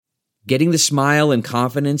Getting the smile and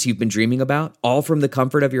confidence you've been dreaming about, all from the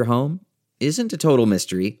comfort of your home, isn't a total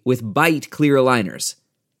mystery with Bite Clear Aligners.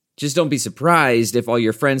 Just don't be surprised if all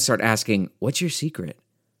your friends start asking, "What's your secret?"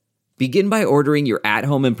 Begin by ordering your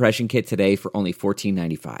at-home impression kit today for only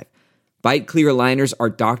 $14.95. Bite Clear Aligners are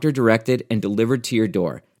doctor-directed and delivered to your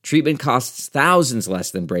door. Treatment costs thousands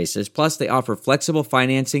less than braces, plus they offer flexible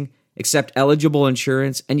financing, accept eligible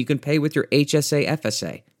insurance, and you can pay with your HSA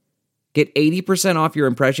FSA. Get 80% off your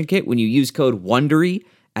impression kit when you use code WONDERY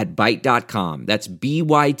at Byte.com. That's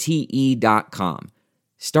BYTE.com.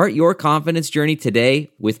 Start your confidence journey today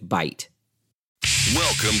with Byte.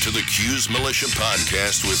 Welcome to the Q's Militia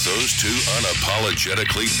Podcast with those two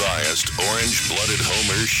unapologetically biased, orange-blooded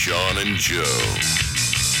homers, Sean and Joe.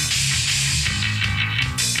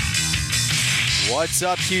 What's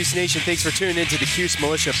up, Q's Nation? Thanks for tuning into the Q's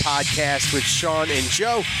Militia Podcast with Sean and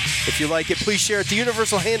Joe. If you like it, please share it. The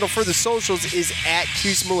universal handle for the socials is at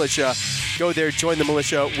Q's Militia. Go there, join the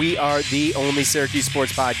militia. We are the only Syracuse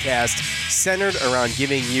sports podcast centered around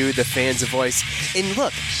giving you, the fans, a voice. And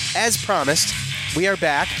look, as promised, we are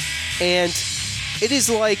back, and it is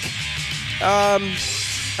like,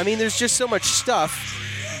 there's just so much stuff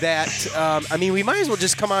that, we might as well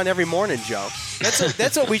just come on every morning, Joe.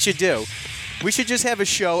 That's what we should do. We should just have a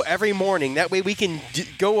show every morning. That way we can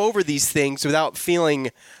go over these things without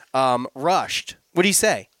feeling rushed. What do you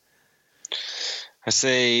say? I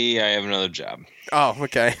say I have another job. Oh,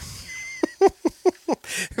 okay.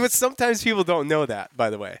 But sometimes people don't know that,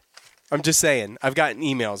 by the way. I'm just saying. I've gotten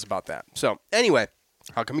emails about that. So, anyway,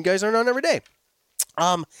 how come you guys aren't on every day?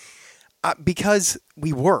 Because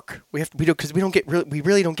we work. We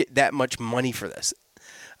really don't get that much money for this.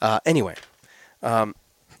 Anyway,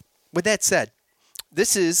 with that said,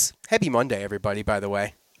 this is Happy Monday, everybody, by the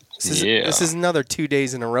way. This is another 2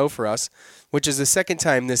 days in a row for us, which is the second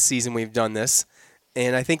time this season we've done this,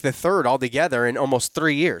 and I think the third altogether in almost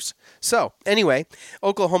 3 years. So, anyway,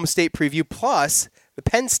 Oklahoma State preview plus the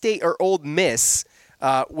Penn State or Ole Miss,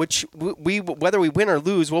 which we whether we win or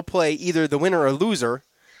lose, we'll play either the winner or loser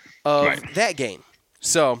of that game.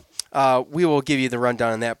 So, we will give you the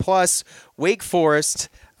rundown on that. Plus, Wake Forest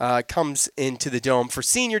comes into the Dome for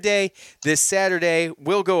Senior Day this Saturday.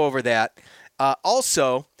 We'll go over that.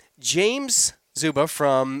 Also, James Zuba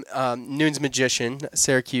from Noon's Magician,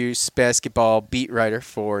 Syracuse basketball beat writer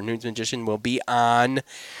for Noon's Magician, will be on.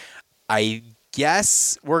 I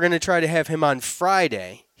guess we're going to try to have him on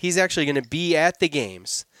Friday. He's actually going to be at the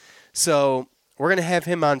games. So we're going to have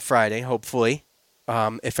him on Friday, hopefully,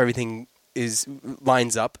 if everything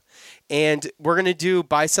lines up. And we're going to do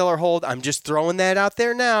buy, sell, or hold. I'm just throwing that out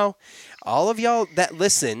there now. All of y'all that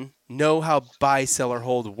listen know how buy, sell, or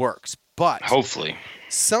hold works. But hopefully,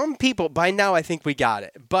 some people, by now I think we got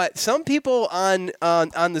it. But some people on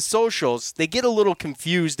the socials, they get a little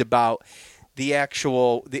confused about the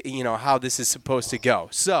actual, how this is supposed to go.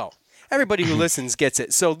 So everybody who listens gets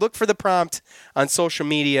it. So look for the prompt on social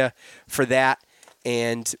media for that.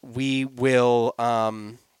 And we will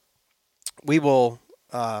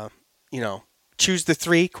choose the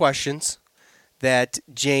 3 questions that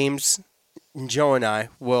James, Joe, and I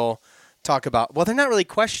will talk about. Well, they're not really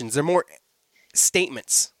questions; they're more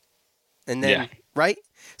statements. And then, right?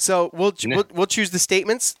 So we'll choose the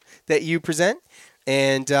statements that you present,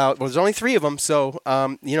 and there's only 3 of them. So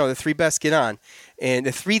the 3 best get on, and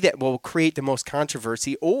the 3 that will create the most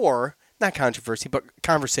controversy, or not controversy, but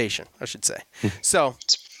conversation, I should say. So.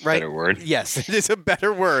 Right. Better word. Yes, it is a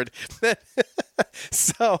better word.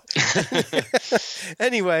 So,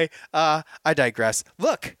 anyway, I digress.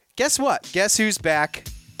 Look, guess what? Guess who's back?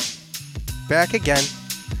 Back again.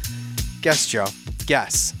 Guess, Joe.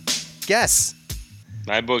 Guess.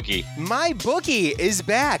 My bookie. My bookie is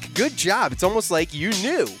back. Good job. It's almost like you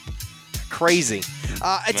knew. Crazy.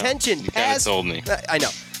 Attention, you kind of told me. I know.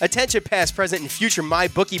 Attention, past, present, and future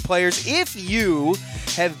MyBookie players. If you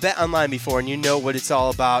have bet online before and you know what it's all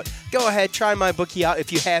about, go ahead, try MyBookie out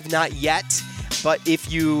if you have not yet. But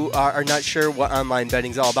if you are not sure what online betting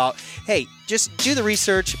is all about, hey, just do the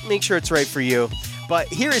research, make sure it's right for you. But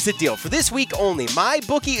here is the deal. For this week only,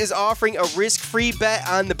 MyBookie is offering a risk-free bet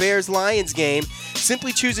on the Bears-Lions game.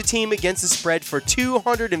 Simply choose a team against the spread for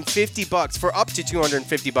 $250, for up to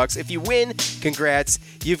 $250. If you win, congrats.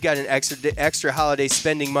 You've got an extra holiday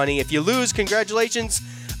spending money. If you lose, congratulations.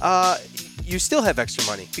 You still have extra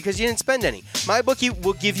money because you didn't spend any. MyBookie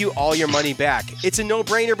will give you all your money back. It's a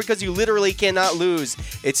no-brainer because you literally cannot lose.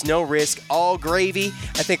 It's no risk, all gravy.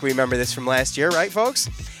 I think we remember this from last year, right, folks?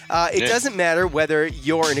 It doesn't matter whether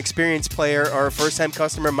you're an experienced player or a first-time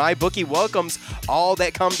customer. MyBookie welcomes all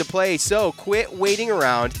that come to play. So quit waiting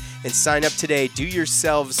around and sign up today. Do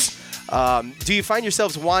yourselves Do you find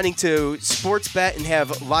yourselves wanting to sports bet and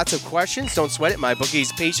have lots of questions? Don't sweat it.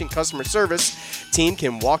 MyBookie's patient customer service team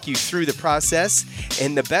can walk you through the process.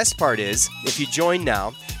 And the best part is, if you join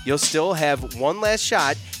now, you'll still have one last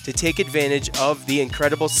shot to take advantage of the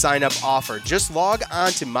incredible sign-up offer. Just log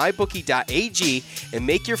on to mybookie.ag and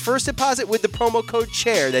make your first deposit with the promo code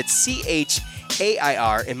CHAIR. That's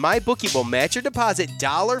CHAIR. And MyBookie will match your deposit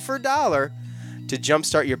dollar for dollar to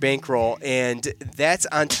jumpstart your bankroll. And that's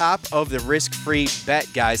on top of the risk-free bet,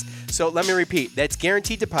 guys. So let me repeat. That's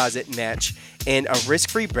guaranteed deposit match and a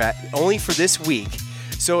risk-free bet only for this week.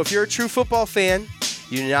 So if you're a true football fan,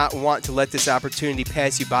 you do not want to let this opportunity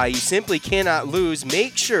pass you by. You simply cannot lose.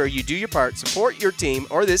 Make sure you do your part. Support your team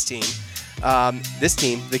or this team,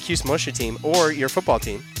 the Cuse Militia team, or your football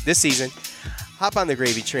team this season. Hop on the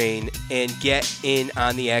gravy train and get in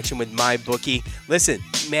on the action with MyBookie. Listen,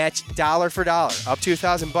 match dollar for dollar, up to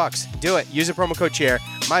 $1,000. Do it. Use the promo code CHAIR,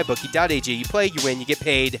 mybookie.ag. You play, you win, you get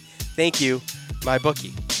paid. Thank you,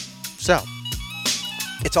 MyBookie. So,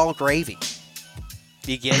 it's all gravy.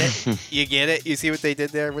 You get it? You get it? You see what they did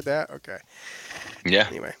there with that? Okay. Yeah.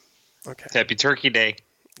 Anyway. Okay. Happy Turkey Day.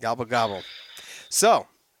 Gobble, gobble. So,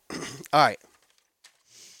 all right.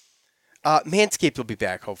 Manscaped will be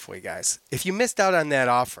back, hopefully, guys. If you missed out on that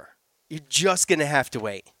offer, you're just going to have to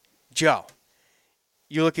wait. Joe,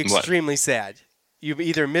 you look extremely sad. You've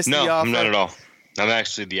either missed the offer. No, I'm not at all. I'm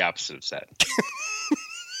actually the opposite of sad.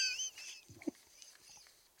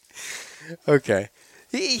 Okay.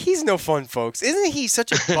 He's no fun, folks. Isn't he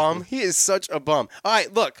such a bum? He is such a bum. All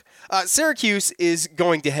right, look. Syracuse is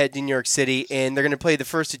going to head to New York City, and they're going to play the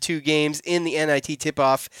first of two games in the NIT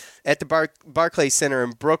tip-off at the Barclays Center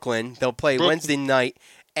in Brooklyn. They'll play Wednesday night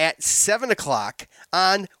at 7 o'clock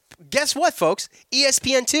on, guess what, folks?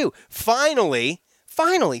 ESPN2. Finally,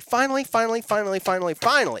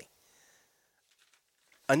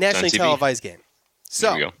 a nationally televised game.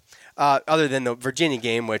 So, other than the Virginia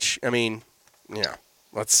game, which, I mean,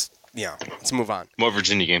 let's move on. What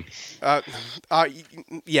Virginia game?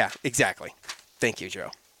 Yeah, exactly. Thank you,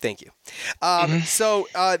 Joe. Thank you. So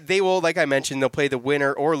they will, like I mentioned, they'll play the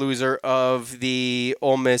winner or loser of the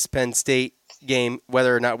Ole Miss Penn State game,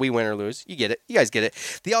 whether or not we win or lose. You get it. You guys get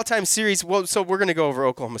it. The all-time series. Well, so we're going to go over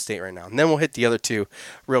Oklahoma State right now, and then we'll hit the other two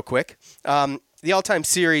real quick. The all-time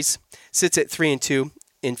series sits at 3-2.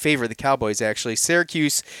 In favor of the Cowboys, actually.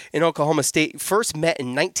 Syracuse and Oklahoma State first met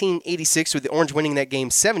in 1986 with the Orange winning that game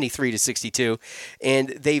 73-62. And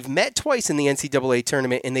they've met twice in the NCAA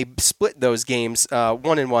tournament, and they split those games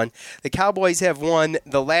 1-1. The Cowboys have won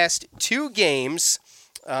the last two games.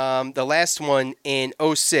 The last one in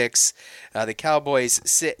 2006. The Cowboys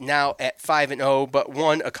sit now at 5-0, but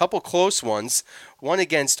won a couple close ones. One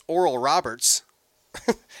against Oral Roberts.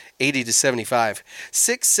 80-75.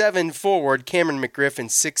 6'7" forward Cameron McGriffin,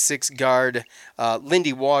 6'6" guard.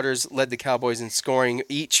 Lindy Waters led the Cowboys in scoring,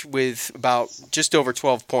 each with about just over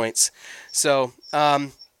 12 points. So,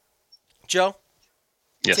 Joe?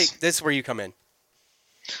 Yes. This is where you come in.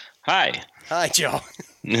 Hi. Hi, Joe.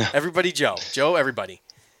 Everybody, Joe. Joe, everybody.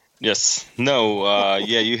 Yes. No,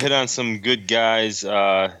 you hit on some good guys. Two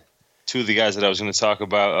of the guys that I was going to talk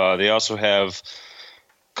about. They also have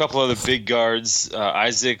couple other big guards,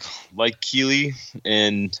 Isaac Keeley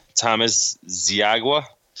and Thomas Ziagwa.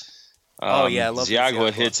 I love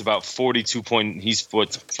Ziagwa hits about 42 point. He's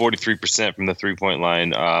 43% from the 3-point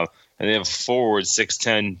line. And they have a forward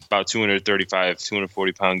 6'10", about 235,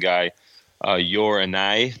 240 pound guy, Yor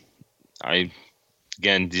Anai.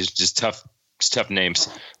 These just tough names.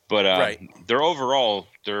 But right.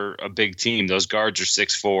 They're a big team. Those guards are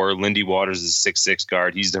 6'4". Lindy Waters is 6'6"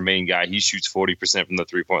 guard. He's their main guy. He shoots 40% from the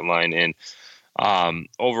 3-point line. And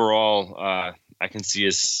overall, I can see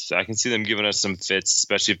them giving us some fits,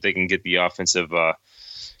 especially if they can get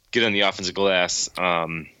on the offensive glass.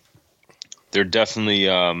 They're definitely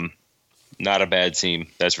not a bad team,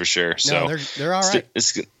 that's for sure. No, they're all right.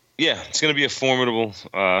 It's going to be a formidable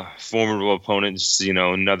opponent. Just,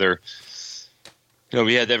 another.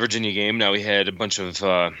 We had that Virginia game. Now we had a bunch of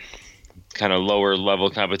kind of lower level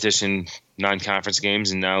competition, non-conference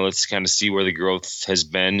games, and now let's kind of see where the growth has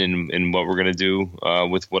been and what we're going to do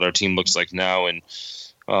with what our team looks like now. And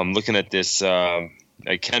looking at this at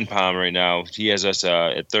Ken Palm right now, he has us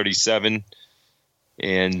at 37,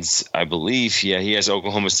 and I believe he has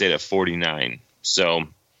Oklahoma State at 49. So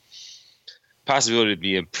possibility to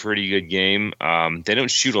be a pretty good game. They don't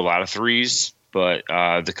shoot a lot of threes. But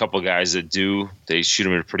the couple of guys that do, they shoot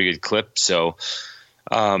them at a pretty good clip. So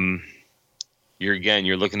you're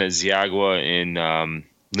looking at Ziagwa and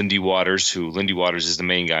Lindy Waters, Lindy Waters is the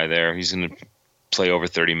main guy there. He's going to play over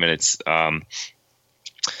 30 minutes.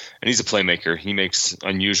 and he's a playmaker. He makes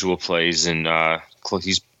unusual plays, and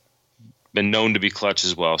he's been known to be clutch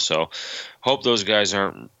as well. So hope those guys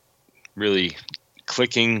aren't really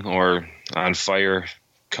clicking or on fire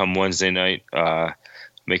come Wednesday night.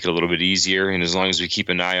 Make it a little bit easier, and as long as we keep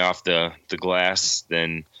an eye off the glass,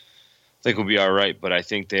 then I think we'll be all right. But I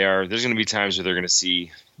think there's going to be times where they're going to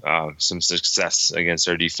see some success against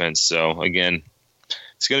our defense. So again,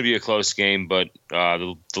 it's going to be a close game, but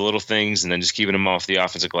the little things and then just keeping them off the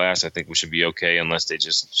offensive glass, I think we should be okay unless they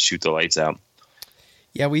just shoot the lights out.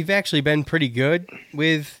 Yeah, we've actually been pretty good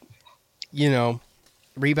with,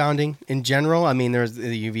 rebounding in general. I mean, there's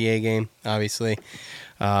the UVA game, obviously,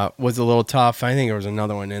 was a little tough. I think there was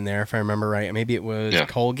another one in there, if I remember right. Maybe it was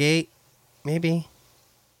Colgate, maybe?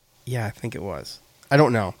 Yeah, I think it was. I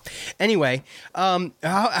don't know. Anyway,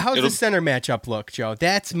 how's the center matchup look, Joe?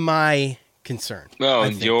 That's my concern.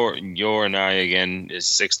 Well, your and I, again, is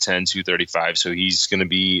 6'10", 235, so he's going to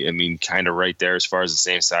be, kind of right there as far as the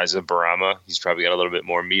same size as Barama. He's probably got a little bit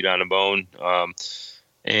more meat on the bone.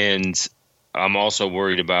 And I'm also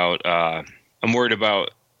worried about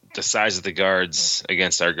the size of the guards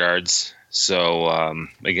against our guards. So,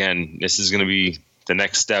 again, this is going to be the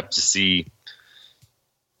next step to see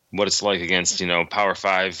what it's like against, Power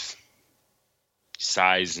 5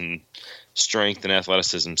 size and strength and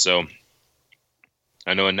athleticism. So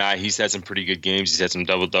I know Anai, he's had some pretty good games. He's had some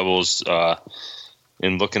double-doubles.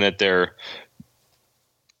 And looking at their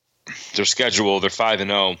schedule, they're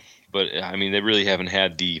 5-0. But, they really haven't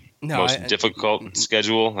had the most difficult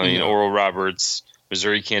schedule. Oral Roberts,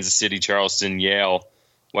 Missouri, Kansas City, Charleston, Yale,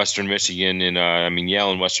 Western Michigan. And,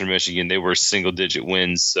 Yale and Western Michigan, they were single-digit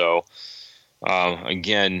wins. So,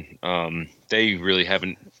 again, they really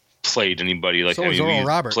haven't played anybody. Oral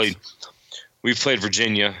Roberts. We've played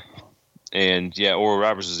Virginia. And, Oral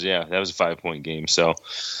Roberts that was a 5-point game. So,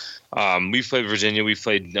 we've played Virginia. We've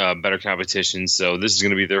played better competition. So, this is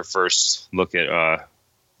going to be their first look at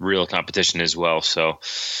real competition as well. So,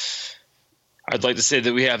 I'd like to say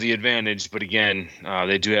that we have the advantage. But, again,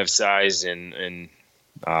 they do have size and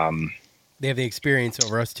they have the experience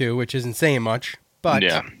over us, too, which isn't saying much. But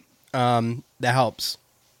that helps.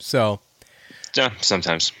 So, yeah,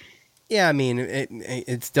 sometimes. Yeah,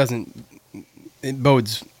 it doesn't. It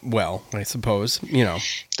bodes well, I suppose.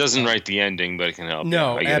 Doesn't write the ending, but it can help.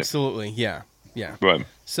 No, absolutely. Yeah. Right.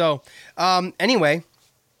 So, anyway,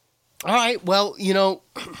 all right. Well,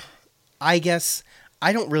 I guess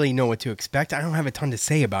I don't really know what to expect. I don't have a ton to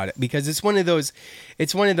say about it because it's one of those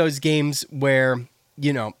games where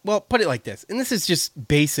well, put it like this, and this is just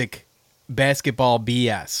basic basketball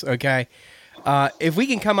BS. Okay, if we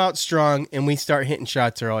can come out strong and we start hitting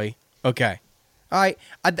shots early, okay. All right,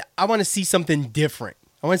 I want to see something different.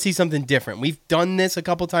 We've done this a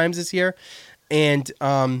couple times this year, and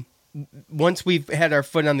once we've had our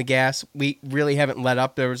foot on the gas, we really haven't let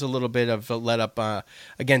up. There was a little bit of a let up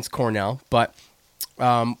against Cornell, but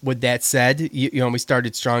with that said, we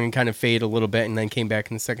started strong and kind of fade a little bit, and then came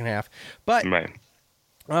back in the second half. But right.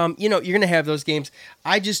 You're going to have those games.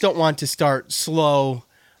 I just don't want to start slow.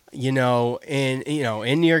 In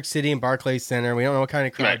New York City and Barclays Center, we don't know what kind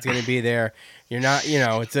of crowd's going to be there. You're not,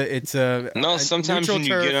 it's a no. Sometimes when you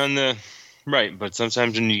get on the right, but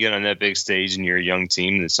sometimes when you get on that big stage and you're a young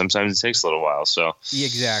team, sometimes it takes a little while. So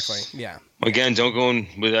exactly, yeah. Again, don't go in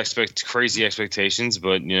with crazy expectations,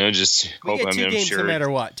 but just hope. We get two games sure, no matter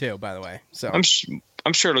what, too. By the way, so I'm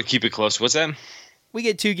sure it'll keep it close. What's that? We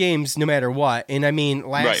get 2 games no matter what, and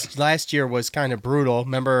last year was kind of brutal.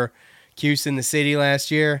 Remember Cuse in the city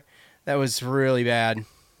last year? That was really bad.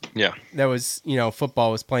 Yeah. That was,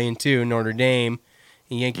 football was playing too, Notre Dame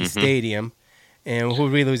in Yankee Stadium. And who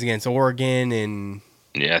did we lose against? Oregon and...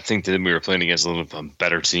 Yeah, I think that we were playing against a little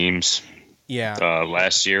better teams. Yeah.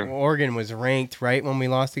 Last year. Oregon was ranked, right, when we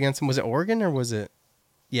lost against them. Was it Oregon or was it...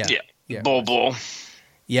 Yeah. Bowl.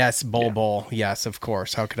 Yes, Bowl. Yes, of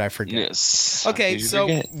course. How could I forget? Yes. Okay,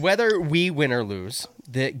 so whether we win or lose,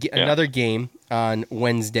 another game on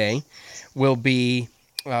Wednesday will be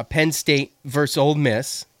Penn State versus Ole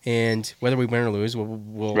Miss. And whether we win or lose,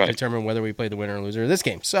 we'll determine whether we play the winner or loser of this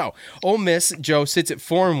game. So, Ole Miss, Joe, sits at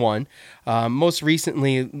 4-1. Most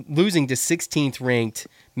recently, losing to 16th ranked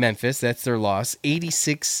Memphis. That's their loss,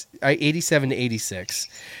 87-86.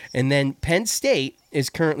 And then Penn State is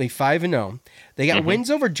currently 5-0. They got wins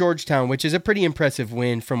over Georgetown, which is a pretty impressive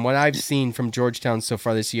win from what I've seen from Georgetown so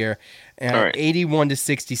far this year.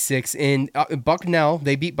 81-66. And Bucknell,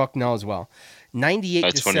 they beat Bucknell as well,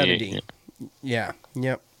 98-70. Yeah.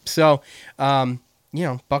 Yep. So,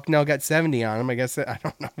 Bucknell got 70 on them. I guess I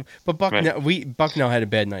don't know, but Bucknell had a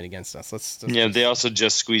bad night against us. Let's they also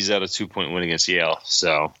just squeezed out a 2-point win against Yale.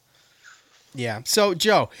 So, Yeah. So,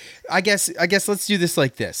 Joe, I guess let's do this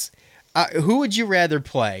like this. Who would you rather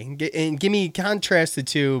play? And give me contrast the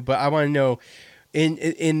two, but I want to know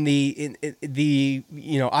in the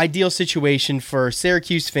ideal situation for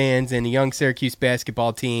Syracuse fans and a young Syracuse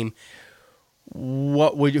basketball team.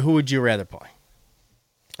 Who would you rather play?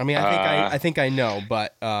 I mean, I think I know,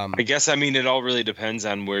 but I guess it all really depends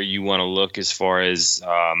on where you want to look as far as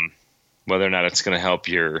whether or not it's going to help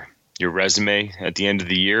your resume at the end of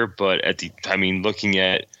the year. But looking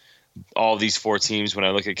at all these four teams, when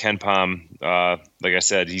I look at Ken Pom, like I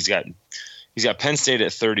said, he's got Penn State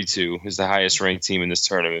at 32, who's the highest ranked team in this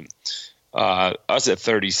tournament. Us at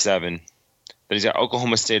 37. Then he's got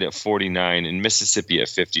Oklahoma State at 49 and Mississippi at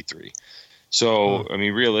 53. So,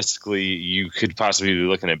 realistically, you could possibly be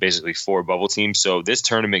looking at basically four bubble teams. So this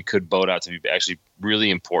tournament could bode out to be actually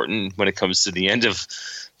really important when it comes to the end of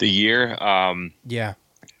the year. Yeah.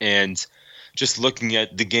 And just looking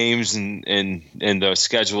at the games and the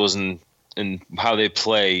schedules and how they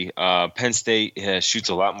play, Penn State shoots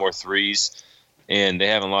a lot more threes, and they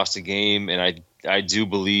haven't lost a game. And I do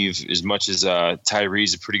believe, as much as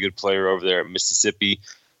Tyree's a pretty good player over there at Mississippi,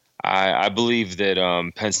 I believe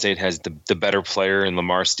that Penn State has the better player in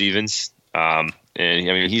Lamar Stevens. And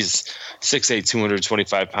he's 6'8",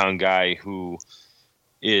 225-pound guy who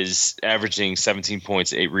is averaging 17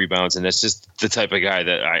 points, 8 rebounds, and that's just the type of guy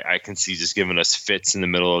that I can see just giving us fits in the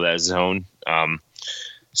middle of that zone.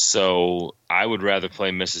 So I would rather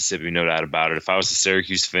play Mississippi, no doubt about it. If I was a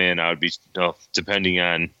Syracuse fan, I would be, depending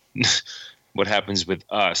on what happens with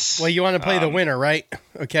us. Well, you want to play the winner, right?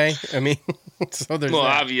 Okay. So there's that.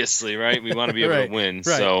 Obviously, right? We want to be able Right, to win. right.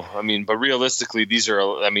 So, but realistically, these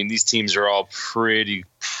teams are all pretty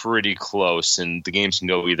close, and the games can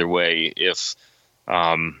go either way if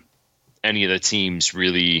any of the teams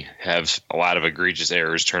really have a lot of egregious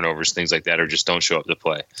errors, turnovers, things like that, or just don't show up to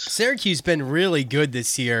play. Syracuse has been really good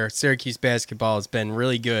this year. Syracuse basketball has been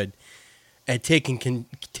really good at taking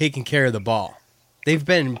care of the ball. They've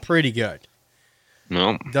been pretty good.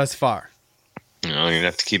 No, thus far. you're gonna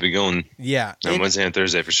have to keep it going. Yeah, On Wednesday and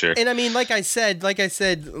Thursday for sure. And like I said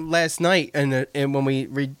last night, and when we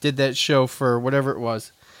did that show for whatever it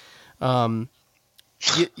was,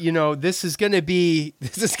 this is gonna be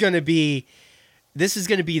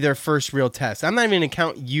their first real test. I'm not even gonna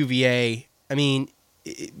count UVA.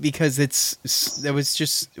 Because that was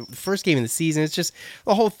just the first game of the season. It's just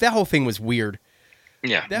that whole thing was weird.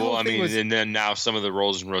 Yeah, and then now some of the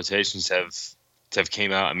roles and rotations have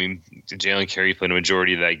came out. Jalen Carey played a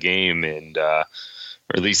majority of that game, and or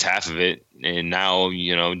at least half of it. And now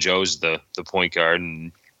Joe's the point guard,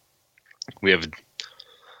 and we have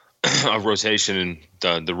a rotation,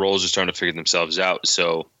 and the roles are starting to figure themselves out.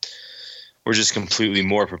 So we're just completely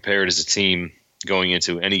more prepared as a team going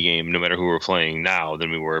into any game, no matter who we're playing now, than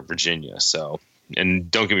we were at Virginia. So, and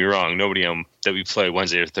don't get me wrong, nobody that we play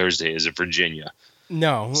Wednesday or Thursday is at Virginia.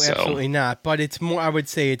 No, absolutely not. But it's more. I would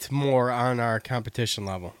say it's more on our competition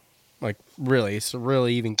level. Like really, it's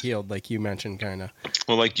really even keeled, like you mentioned, kind of.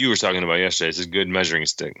 Well, like you were talking about yesterday, it's a good measuring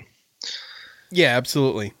stick. Yeah,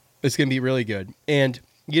 absolutely. It's gonna be really good, and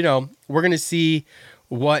we're gonna see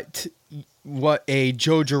what a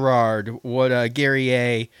Joe Girard, what a Gary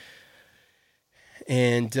A.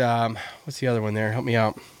 And what's the other one there? Help me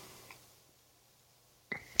out.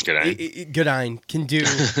 Goodine can do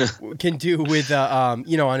with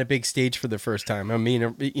on a big stage for the first time.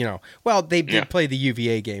 Well, they did play the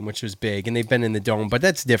UVA game, which was big, and they've been in the dome, but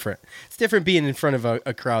that's different. It's different being in front of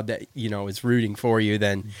a crowd that is rooting for you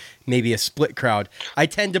than maybe a split crowd. I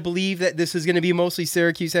tend to believe that this is going to be mostly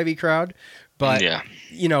Syracuse heavy crowd, but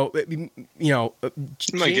you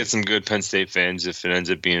might get some good Penn State fans if it ends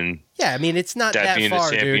up being. Yeah, it's not that being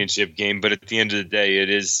far, a championship dude. game, but at the end of the day,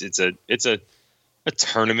 it's a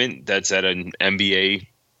tournament that's at an NBA,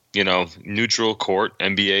 neutral court,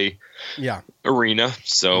 NBA arena.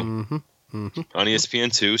 So on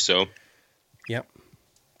ESPN2. So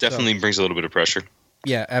definitely brings a little bit of pressure.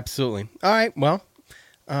 Yeah, absolutely. All right. Well,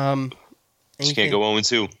 just can't go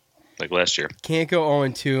 0-2 like last year. Can't go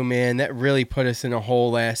 0-2, man. That really put us in a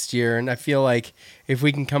hole last year. And I feel like if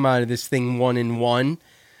we can come out of this thing 1-1,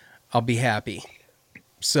 I'll be happy.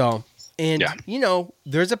 So, and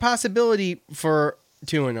there's a possibility for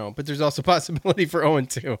 2-0, but there's also a possibility for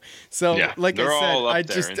 0-2. So, like I said, I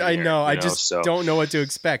just don't know what to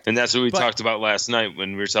expect. And that's what we talked about last night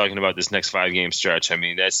when we were talking about this next 5-game stretch.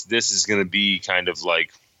 This is going to be kind of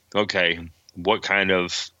like, okay, what kind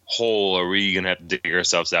of hole are we going to have to dig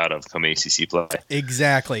ourselves out of come ACC play?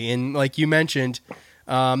 Exactly. And like you mentioned,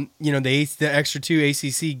 the extra 2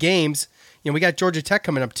 ACC games, we got Georgia Tech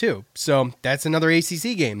coming up too. So that's another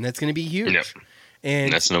ACC game. That's going to be huge. Yep.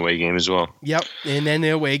 And that's an away game as well. Yep. And then the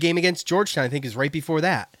away game against Georgetown, I think, is right before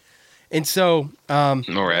that. And so...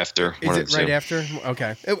 or after. Is it right after?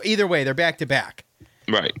 Okay. Either way, they're back-to-back.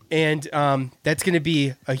 Right. And that's going to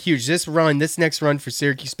be a huge... This next run for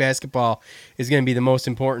Syracuse basketball is going to be the most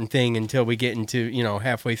important thing until we get into,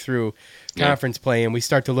 halfway through conference play and we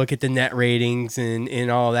start to look at the net ratings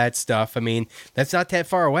and all that stuff. I mean, that's not that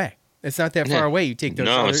far away. It's not that far away. You take those.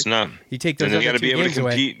 No, it's not. You take those. And you got to be able to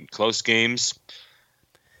compete away. Close games.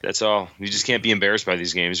 That's all. You just can't be embarrassed by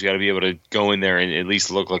these games. You got to be able to go in there and at least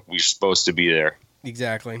look like we're supposed to be there.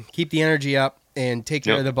 Exactly. Keep the energy up and take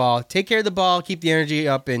care of the ball. Take care of the ball. Keep the energy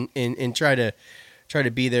up and try to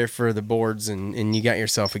be there for the boards and you got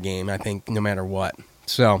yourself a game. I think no matter what.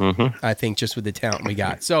 So I think just with the talent we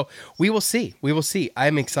got. So we will see.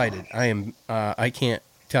 I'm excited. I can't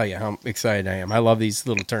tell you how excited I am. I love these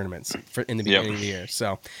little tournaments in the beginning of the year.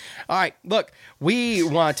 So, all right, look, we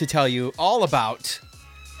want to tell you all about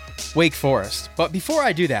Wake Forest. But before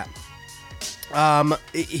I do that,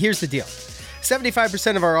 here's the deal.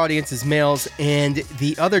 75% of our audience is males and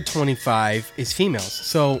the other 25 is females.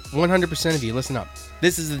 So 100% of you, listen up.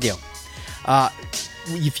 This is the deal.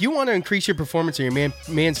 If you want to increase your performance or your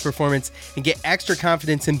man's performance and get extra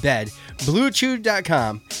confidence in bed,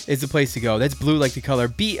 BlueChew.com is the place to go. That's blue like the color,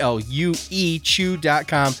 BLUE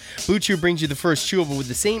Chew.com. Blue Chew brings you the first chewable with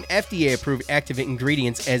the same FDA-approved active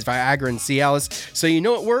ingredients as Viagra and Cialis, so you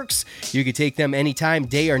know it works. You can take them anytime,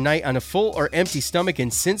 day or night, on a full or empty stomach,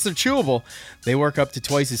 and since they're chewable, they work up to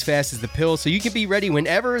twice as fast as the pill, so you can be ready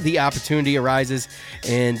whenever the opportunity arises.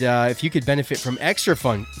 And if you could benefit from extra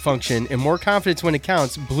function and more confidence when it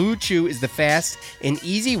counts, Blue Chew is the fast and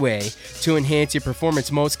easy way to enhance your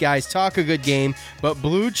performance. Most guys talk a good game, but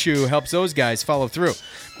Blue Chew helps those guys follow through.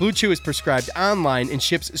 Blue Chew is prescribed online and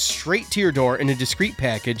ships straight to your door in a discreet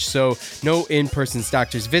package, so no in-person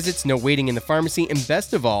doctor's visits, no waiting in the pharmacy, and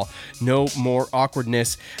best of all, no more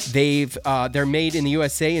awkwardness. They're made in the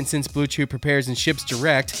USA, and since Blue Chew prepares and ships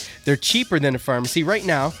direct, they're cheaper than a pharmacy. Right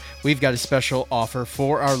now, we've got a special offer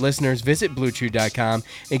for our listeners. Visit BlueChew.com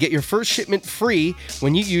and get your first shipment free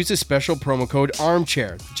when you use a special promo code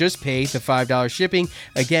ARMCHAIR. Just pay the $5 shipping.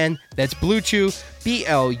 Again, that's Blue Chew,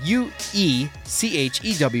 BlueChew.com.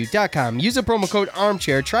 Use a promo code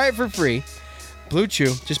ARMCHAIR. Try it for free. Blue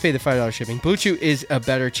Chew, just pay the $5 shipping. Blue Chew is a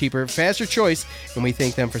better, cheaper, faster choice, and we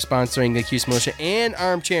thank them for sponsoring the Cuse Militia and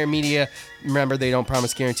Armchair Media. Remember, they don't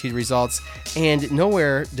promise guaranteed results, and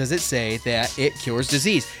nowhere does it say that it cures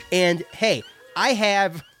disease. And hey,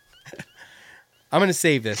 I'm going to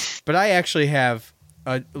save this, but I actually have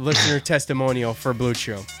a listener testimonial for Blue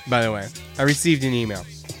Chew, by the way. I received an email,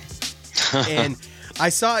 and I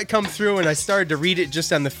saw it come through, and I started to read it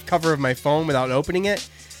just on the cover of my phone without opening it,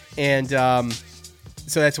 and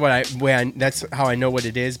so that's that's how I know what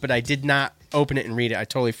it is, but I did not open it and read it. I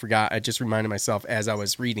totally forgot. I just reminded myself as I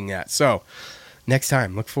was reading that. So next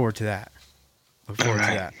time, look forward to that.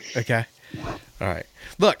 Okay? All right.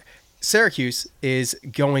 Look, Syracuse is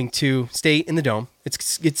going to stay in the Dome.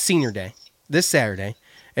 It's senior day this Saturday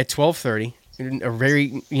at 12:30. A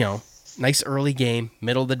very, nice early game,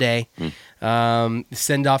 middle of the day.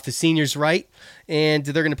 Send off the seniors right, and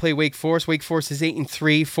they're going to play Wake Forest. Wake Forest is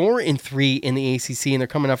 8-3, 4-3 in the ACC, and they're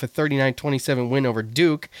coming off a 39-27 win over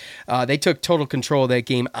Duke. They took total control of that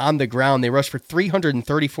game on the ground. They rushed for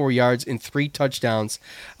 334 yards and 3 touchdowns.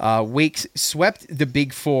 Wake swept the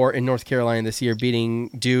Big Four in North Carolina this year, beating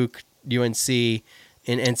Duke, UNC,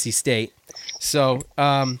 and NC State. So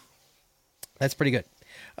that's pretty good.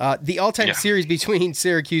 The all-time series between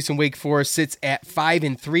Syracuse and Wake Forest sits at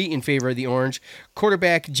 5-3 in favor of the Orange.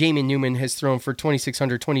 Quarterback Jamin Newman has thrown for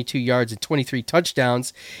 2,622 yards and 23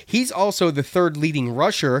 touchdowns. He's also the third leading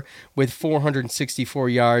rusher with 464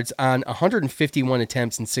 yards on 151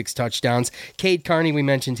 attempts and 6 touchdowns. Cade Carney, we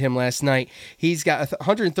mentioned him last night. He's got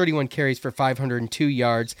 131 carries for 502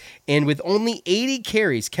 yards. And with only 80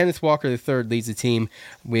 carries, Kenneth Walker III leads the team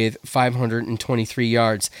with 523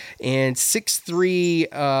 yards. And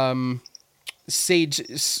 6'3", Sage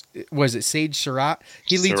Surratt?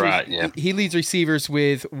 He leads receivers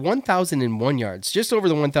with 1,001 yards, just over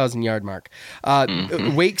the 1,000 yard mark.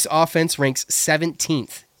 Wake's offense ranks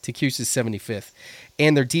 17th to Cuse's 75th,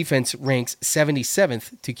 and their defense ranks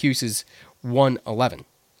 77th to Cuse's 111.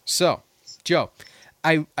 So, Joe,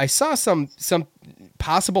 I saw some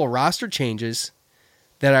possible roster changes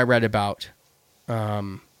that I read about.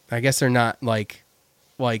 I guess they're not like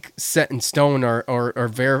set in stone or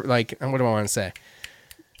what do I want to say?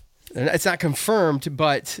 It's not confirmed,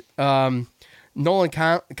 but Nolan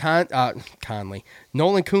Conley,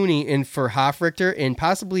 Nolan Cooney in for Hoffrichter, and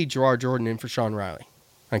possibly Gerard Jordan in for Sean Riley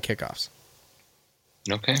on kickoffs.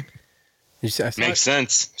 Okay. Makes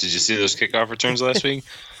sense. Did you see those kickoff returns last week?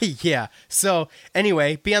 Yeah. So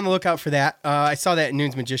anyway, be on the lookout for that. I saw that in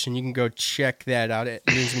Nunes Magician. You can go check that out at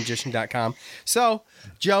newsmagician.com. So,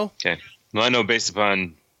 Joe. Okay. Well, I know based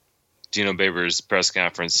upon Dino Babers' press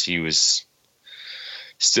conference, he was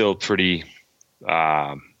still pretty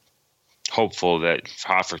hopeful that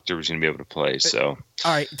Hofrichter was going to be able to play. So,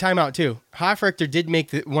 all right, timeout too. Hofrichter did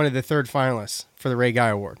make one of the third finalists for the Ray Guy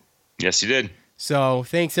Award. Yes, he did. So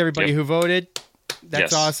thanks everybody who voted.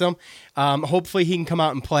 That's awesome. Hopefully he can come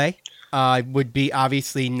out and play. Would be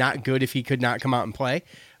obviously not good if he could not come out and play.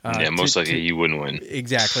 Most likely he wouldn't win.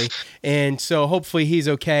 Exactly. And so hopefully he's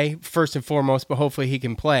okay, first and foremost, but hopefully he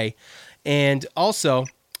can play. And also,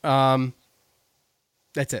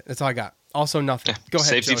 that's it. That's all I got. Also nothing. Go ahead,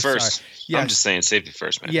 Safety Joe. first. Yes. I'm just saying safety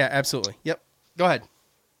first, man. Yeah, absolutely. Yep. Go ahead.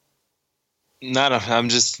 I'm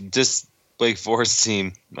just Wake Forest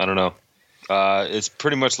team. I don't know. It's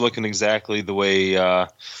pretty much looking exactly the way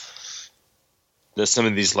that some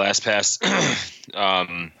of these last pass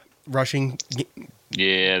rushing.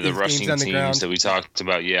 Yeah, the rushing teams that we talked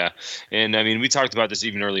about. Yeah, and I mean we talked about this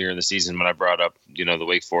even earlier in the season when I brought up the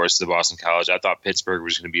Wake Forest, the Boston College. I thought Pittsburgh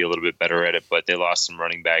was going to be a little bit better at it, but they lost some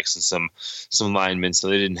running backs and some linemen, so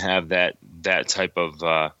they didn't have that type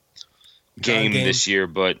of game this year.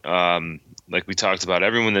 But like we talked about,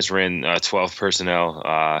 everyone that's ran 12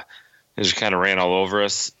 personnel. Just kind of ran all over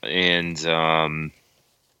us, and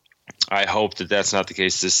I hope that that's not the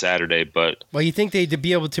case this Saturday. But you think they'd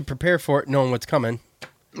be able to prepare for it, knowing what's coming?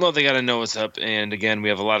 Well, they got to know what's up, and again, we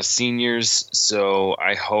have a lot of seniors, so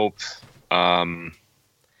I hope they can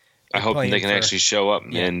actually show up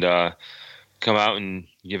and come out and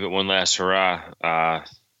give it one last hurrah.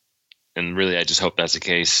 And really, I just hope that's the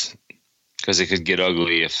case because it could get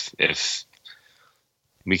ugly if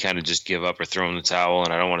we kind of just give up or throw in the towel,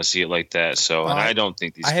 and I don't want to see it like that. So, and I don't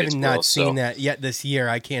think these kids will. I have not seen that yet this year.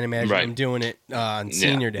 I can't imagine them doing it on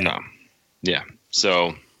senior day. No. Yeah.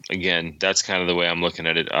 So, again, that's kind of the way I'm looking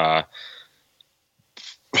at it.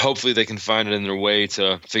 Hopefully they can find it in their way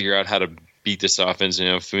to figure out how to beat this offense,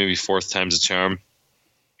 maybe fourth time's a charm.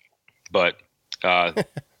 But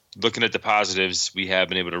looking at the positives, we have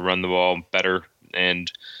been able to run the ball better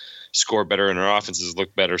and score better, and our offenses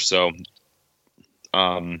look better. So,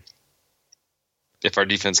 if our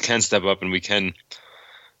defense can step up and we can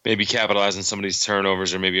maybe capitalize on some of these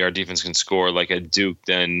turnovers, or maybe our defense can score like at Duke,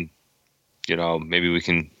 then, maybe we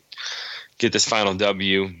can get this final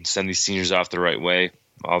W, send these seniors off the right way.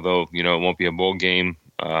 Although, it won't be a bowl game.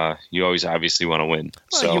 You always obviously want to win.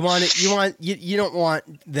 Well, so you don't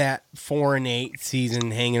want that 4-8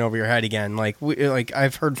 season hanging over your head again. Like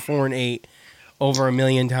I've heard 4-8 over a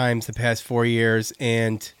million times the past 4 years,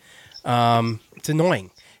 and it's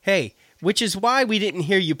annoying. Hey, which is why we didn't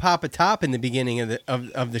hear you pop a top in the beginning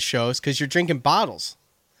of the shows, because you're drinking bottles.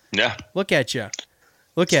 Yeah. Look at you.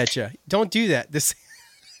 Don't do that.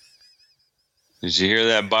 Did you hear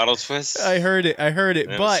that bottle twist? I heard it.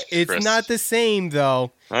 But it's not the same,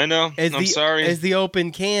 though. I know. I'm sorry. As the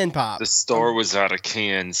open can pop. The store was out of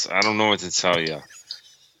cans. I don't know what to tell you.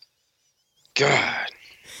 God.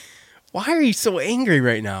 Why are you so angry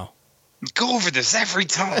right now? Go over this every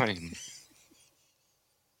time.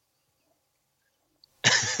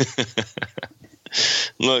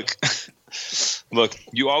 Look,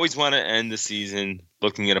 you always want to end the season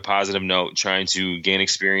looking at a positive note, trying to gain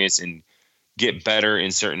experience and get better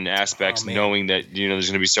in certain aspects, knowing that there's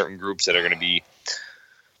going to be certain groups that are going to be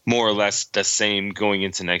more or less the same going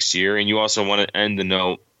into next year. And you also want to end the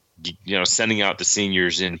note, sending out the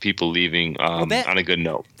seniors and people leaving on a good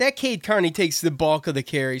note. That Cade Carney takes the bulk of the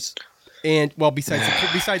carries, and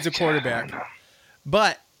besides the quarterback,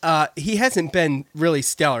 but he hasn't been really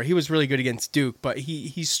stellar. He was really good against Duke, but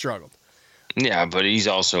he struggled. Yeah, but he's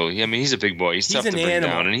also, he's a big boy. He's tough to bring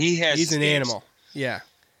down, and he's an animal. Yeah.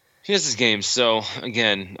 He has his game. So,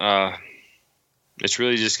 again, it's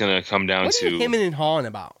really just going to come down to... What are you hemming and hawing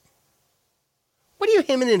about? What are you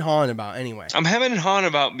hemming and hawing about anyway? I'm hemming and hawing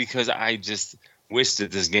about because I just wish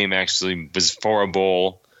that this game actually was for a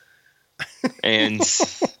bowl. And,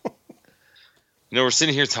 we're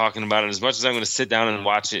sitting here talking about it. As much as I'm going to sit down and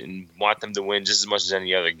watch it and want them to win just as much as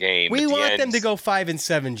any other game. We want them to go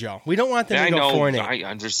 5-7, Joe. We don't want them to go 4-8. I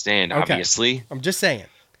understand, okay. Obviously. I'm just saying.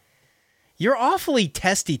 You're awfully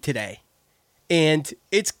testy today, and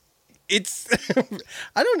it's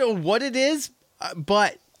I don't know what it is,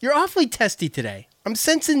 but you're awfully testy today. I'm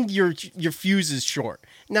sensing your fuse is short.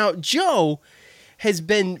 Now, Joe has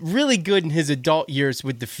been really good in his adult years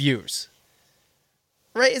with the fuse.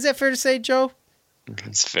 Right? Is that fair to say, Joe?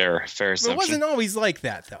 It's fair assumption. It wasn't always like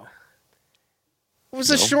that, though. It was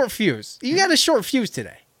a short fuse. You got a short fuse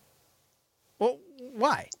today.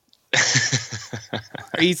 Why?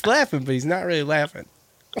 He's laughing, but he's not really laughing.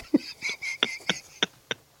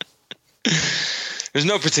 There's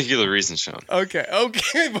no particular reason, Sean. Okay.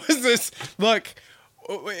 Was this look?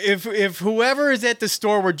 If whoever is at the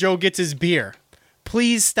store where Joe gets his beer,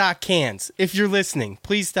 please stock cans. If you're listening,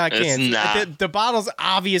 please stock cans. Not. The bottles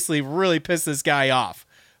obviously really pissed this guy off.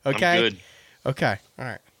 Okay. I'm good. Okay. All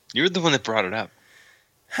right. You're the one that brought it up.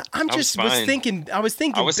 I was thinking. I was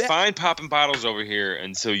fine popping bottles over here,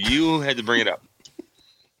 and so you had to bring it up.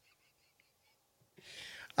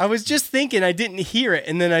 I was just thinking I didn't hear it,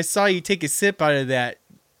 and then I saw you take a sip out of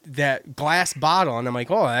that glass bottle, and I'm like,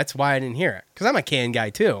 oh, that's why I didn't hear it. Because I'm a can guy,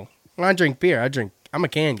 too. When I drink beer, I'm a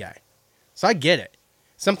can guy. So I get it.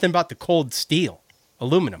 Something about the cold steel.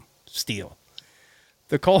 Aluminum steel.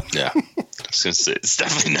 The cold... Yeah. I was going to say, it's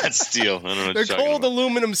definitely not steel. I don't know what the you're talking cold about.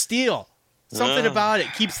 aluminum steel. Something about it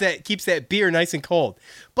keeps that beer nice and cold.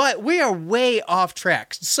 But we are way off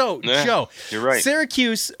track. So, Yeah, Joe, you're right.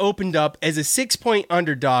 Syracuse opened up as a 6-point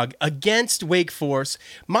underdog against Wake Forest.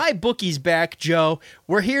 My bookie's back, Joe.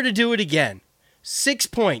 We're here to do it again. 6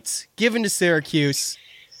 points given to Syracuse.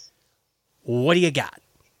 What do you got?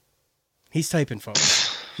 He's typing,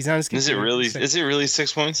 folks. He's on his computer. Is it really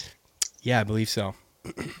 6 points? Yeah, I believe so.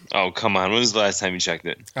 Oh, come on. When was the last time you checked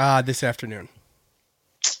it? This afternoon.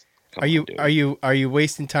 Come Are on, dude. you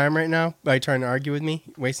wasting time right now by trying to argue with me?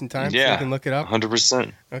 Wasting time so I can look it up?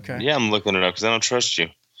 100%. Okay. Yeah, I'm looking it up because I don't trust you.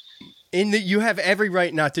 You have every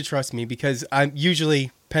right not to trust me because I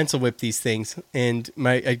usually pencil whip these things and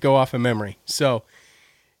I go off of memory. So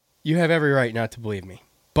you have every right not to believe me.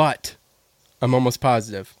 But I'm almost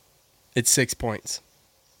positive it's 6 points.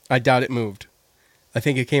 I doubt it moved. I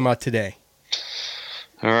think it came out today.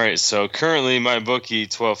 All right. So currently my bookie,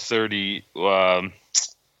 1230,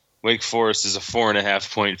 Wake Forest is a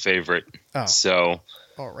 4.5 point favorite. Oh. So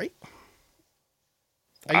All right.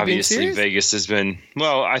 obviously Vegas has been,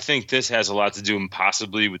 well, I think this has a lot to do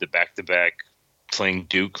possibly with the back-to-back playing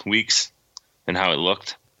Duke weeks and how it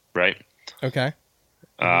looked, right? Okay.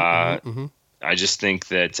 I just think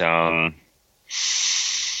that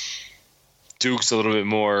Duke's a little bit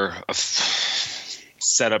more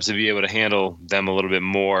set up to be able to handle them a little bit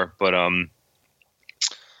more, but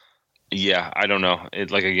yeah, I don't know.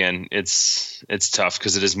 It's tough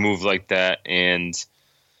because it has moved like that, and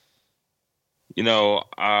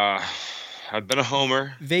I've been a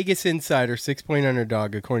homer. Vegas Insider, 6-point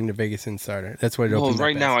underdog, according to Vegas Insider. That's what it Well, opened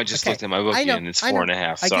right up now as. I just Okay. looked at my bookie and it's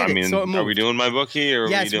 4.5. So I get it. So it are we moved. doing my bookie or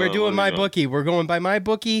Yes, we're doing my bookie. We're going by my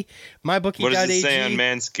bookie. MyBookie.ag. What does it say on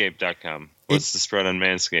Manscaped.com? What's the spread on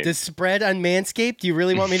Manscaped? The spread on Manscaped. Do you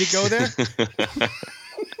really want me to go there?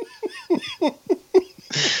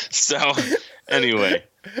 So, anyway,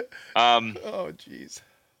 Oh, jeez.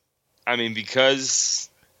 I mean, because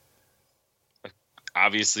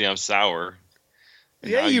obviously I'm sour.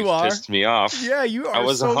 and Yeah, now you you've are. Pissed me off. Yeah, you are. I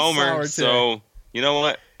was so a homer, sour today. so you know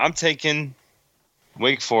what? I'm taking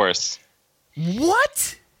Wake Forest.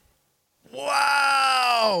 What?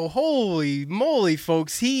 Wow! Holy moly,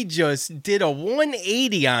 folks! He just did a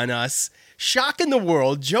 180 on us, shocking the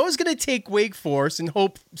world. Joe's gonna take Wake Forest and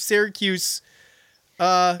hope Syracuse.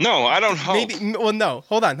 No, I don't hope. Maybe. Well, no.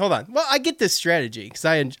 Hold on. Well, I get this strategy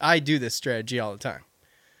because I do this strategy all the time.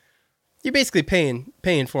 You're basically paying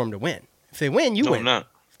for them to win. If they win, you No, win. I'm not.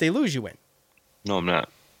 If they lose, you win. No, I'm not.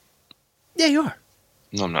 Yeah, you are.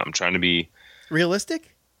 No, I'm not. I'm trying to be.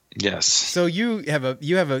 Realistic. Yes. So you have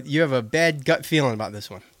a bad gut feeling about this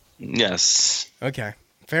one. Yes. Okay,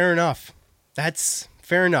 fair enough. That's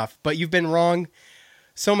fair enough. But you've been wrong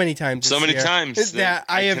so many times. So this many year times that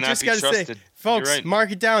I have cannot just be got to say, trusted. folks, You're right.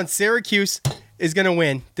 mark it down. Syracuse is going to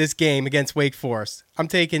win this game against Wake Forest. I'm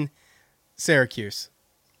taking Syracuse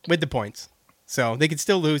with the points, so they could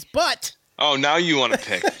still lose, but. Oh, now you want to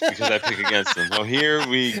pick because I pick against them. Oh, here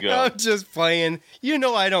we go. I'm just playing. You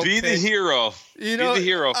know I don't Be pick. the hero. You know, Be the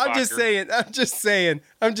hero. I'm just fucker.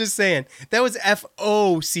 saying. That was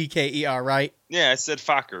Focker, right? Yeah, I said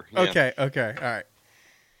Focker. Yeah. Okay, all right.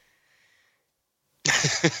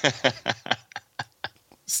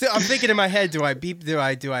 Still, I'm thinking in my head, do I edit that? Do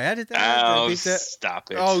I beep that? Stop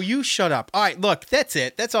it. Oh, you shut up. All right, look, that's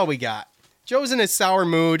it. That's all we got. Joe's in a sour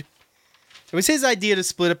mood. It was his idea to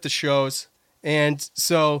split up the shows. And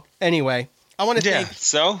so, anyway, I want to yeah. thank...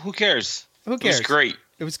 So, who cares? Who cares? It was great.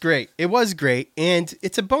 It was great. It was great. And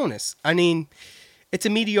it's a bonus. I mean, it's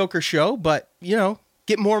a mediocre show, but,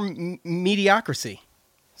 get more mediocrity.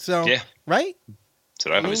 So, Yeah. right? That's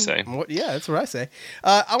what I always say. Yeah, that's what I say.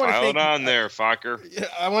 I want to Pile thank... it on there, Focker.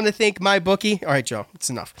 I want to thank my bookie. All right, Joe,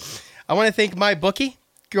 it's enough. I want to thank my bookie.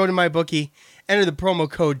 Go to my bookie, enter the promo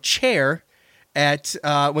code CHAIR, at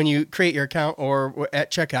when you create your account or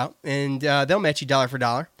at checkout, and they'll match you dollar for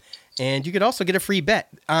dollar. And you could also get a free bet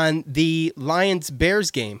on the Lions-Bears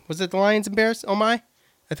game. Was it the Lions and Bears? Oh, my.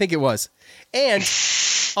 I think it was. And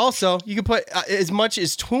also, you can put as much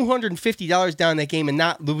as $250 down in that game and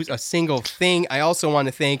not lose a single thing. I also want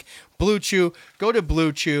to thank Blue Chew. Go to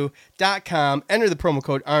bluechew.com. Enter the promo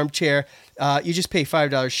code armchair. You just pay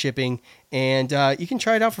 $5 shipping, and you can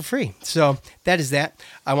try it out for free. So that is that.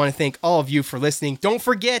 I want to thank all of you for listening. Don't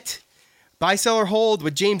forget, Buy, Sell, or Hold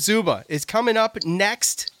with James Zuba is coming up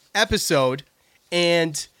next episode,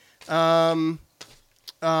 and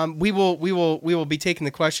we will be taking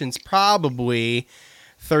the questions probably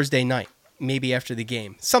Thursday night, maybe after the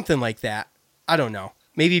game, something like that. I don't know,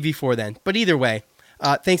 maybe before then, but either way,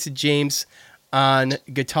 thanks to James on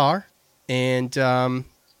guitar, and I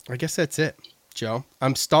guess that's it, Joe.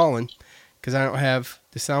 I'm stalling because I don't have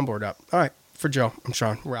the soundboard up. All right, for Joe, I'm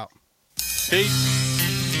Sean. We're out. Peace.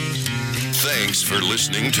 Thanks for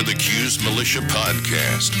listening to the Q's Militia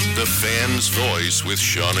Podcast, the fan's voice with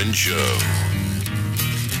Sean and Joe.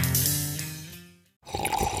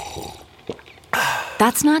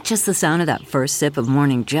 That's not just the sound of that first sip of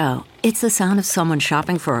Morning Joe. It's the sound of someone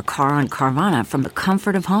shopping for a car on Carvana from the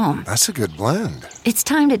comfort of home. That's a good blend. It's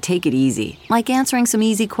time to take it easy, like answering some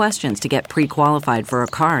easy questions to get pre-qualified for a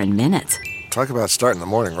car in minutes. Talk about starting the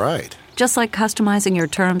morning right. Just like customizing your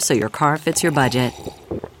terms so your car fits your budget.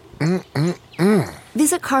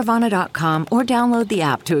 Visit Carvana.com or download the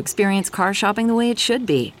app to experience car shopping the way it should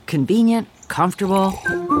be. Convenient, comfortable.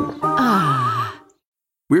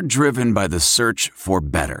 We're driven by the search for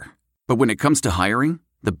better. But when it comes to hiring,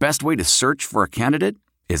 the best way to search for a candidate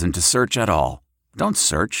isn't to search at all. Don't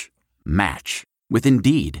search. Match. With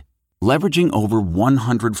Indeed. Leveraging over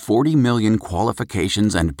 140 million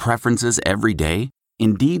qualifications and preferences every day,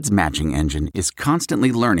 Indeed's matching engine is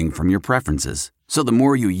constantly learning from your preferences. So the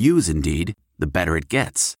more you use Indeed, the better it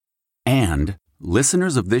gets. And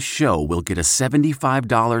listeners of this show will get a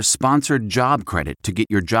 $75 sponsored job credit to get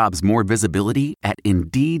your jobs more visibility at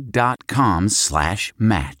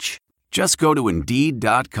Indeed.com/match. Just go to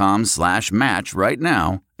Indeed.com/match right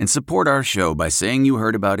now and support our show by saying you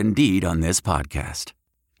heard about Indeed on this podcast.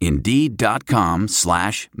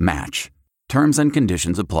 Indeed.com/match. Terms and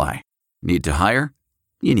conditions apply. Need to hire?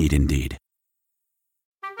 You need Indeed.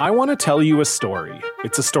 I want to tell you a story.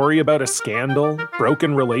 It's a story about a scandal,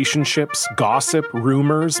 broken relationships, gossip,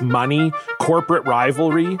 rumors, money, corporate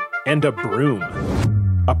rivalry, and a broom.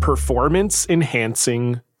 A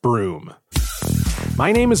performance-enhancing broom.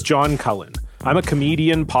 My name is John Cullen. I'm a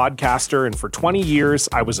comedian, podcaster, and for 20 years,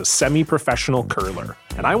 I was a semi-professional curler.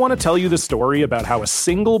 And I want to tell you the story about how a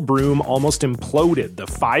single broom almost imploded the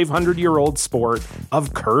 500-year-old sport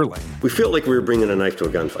of curling. We felt like we were bringing a knife to a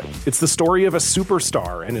gunfight. It's the story of a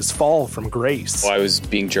superstar and his fall from grace. I was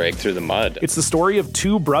being dragged through the mud. It's the story of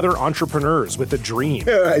two brother entrepreneurs with a dream.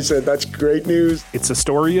 I said, that's great news. It's a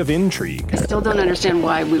story of intrigue. I still don't understand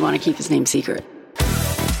why we want to keep his name secret.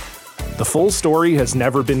 The full story has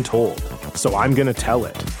never been told, so I'm going to tell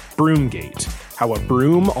it. Broomgate, how a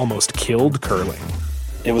broom almost killed curling.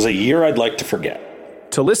 It was a year I'd like to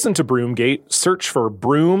forget. To listen to Broomgate, search for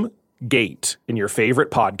Broomgate in your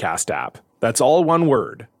favorite podcast app. That's all one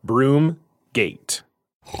word, Broomgate.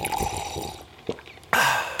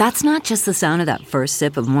 That's not just the sound of that first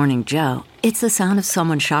sip of Morning Joe. It's the sound of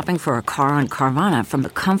someone shopping for a car on Carvana from the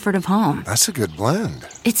comfort of home. That's a good blend.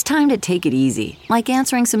 It's time to take it easy, like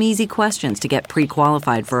answering some easy questions to get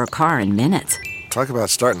pre-qualified for a car in minutes. Talk about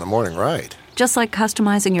starting the morning right. Just like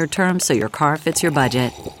customizing your terms so your car fits your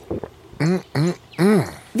budget.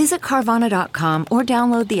 Visit Carvana.com or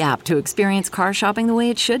download the app to experience car shopping the way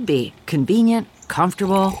it should be. Convenient,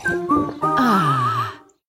 comfortable.